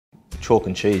chalk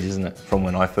and cheese, isn't it? From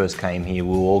when I first came here,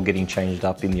 we were all getting changed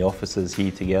up in the offices here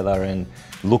together, and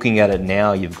looking at it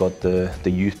now, you've got the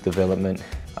youth development,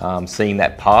 seeing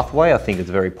that pathway, I think it's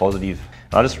very positive.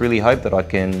 And I just really hope that I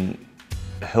can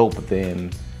help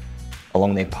them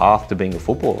along their path to being a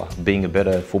footballer, being a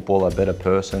better footballer, a better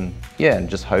person. Yeah, and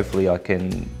just hopefully I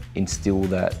can instill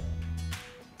that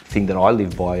thing that I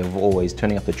live by of always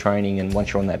turning up the training, and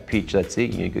once you're on that pitch, that's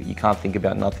it. You can't think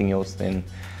about nothing else than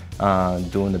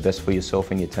doing the best for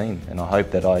yourself and your team. And I hope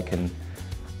that I can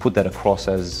put that across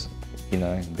as,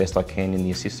 best I can in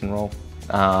the assistant role.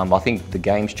 I think the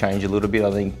game's changed a little bit.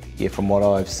 I think, yeah, from what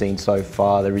I've seen so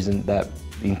far, there isn't that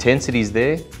intensity's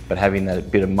there, but having that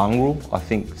bit of mongrel, I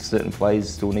think certain players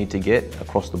still need to get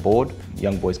across the board.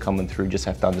 Young boys coming through just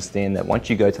have to understand that once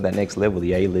you go to that next level,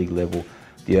 the A-League level,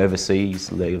 the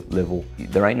overseas level,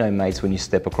 there ain't no mates when you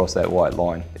step across that white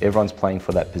line. Everyone's playing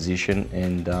for that position,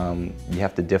 and you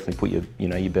have to definitely put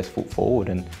your best foot forward.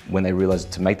 And when they realise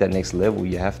to make that next level,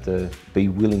 you have to be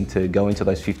willing to go into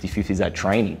those 50-50s at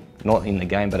training, not in the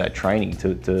game, but at training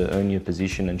to earn your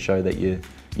position and show that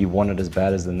you want it as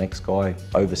bad as the next guy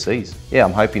overseas. Yeah,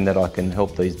 I'm hoping that I can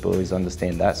help these boys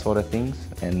understand that sort of things,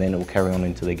 and then it will carry on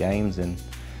into the games, and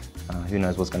who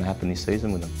knows what's going to happen this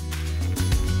season with them.